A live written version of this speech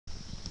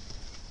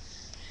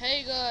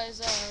Hey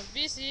guys,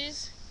 this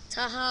is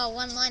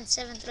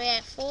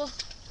Taha197384.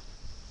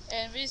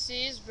 and this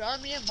is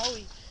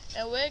Ramynmoey,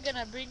 and we're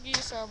gonna bring you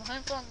some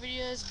Homefront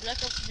videos,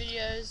 Black Ops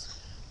videos,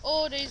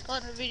 all these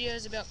kind of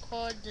videos about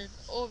COD and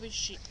all this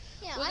shit.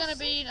 Yeah, We're gonna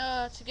be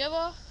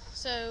together,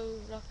 so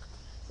like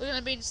we're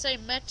gonna be in the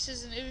same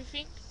matches and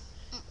everything.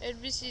 And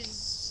this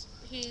is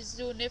his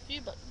little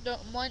nephew, but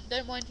don't mind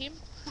him.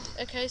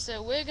 Okay,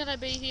 so we're gonna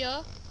be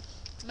here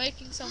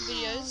making some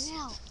videos,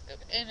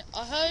 and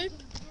I hope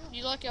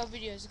you like our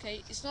videos.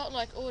 Okay, it's not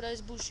like all those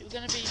bullshit. We're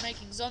gonna be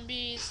making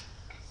zombies,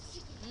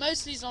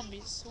 mostly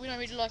zombies. We don't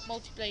really like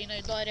multiplayer,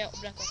 died out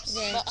Black Ops.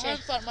 Yeah, But true.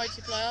 Homefront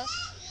multiplayer,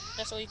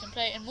 that's all you can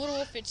play. And Modern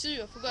Warfare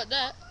 2, I forgot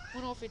that.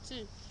 Modern Warfare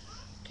 2.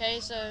 Okay,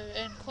 so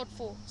and COD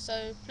 4.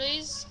 So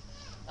please,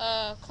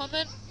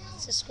 comment,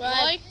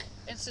 Subscribe. like,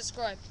 and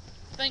subscribe.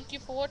 Thank you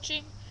for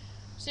watching.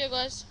 See you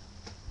guys.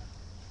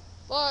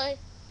 Bye.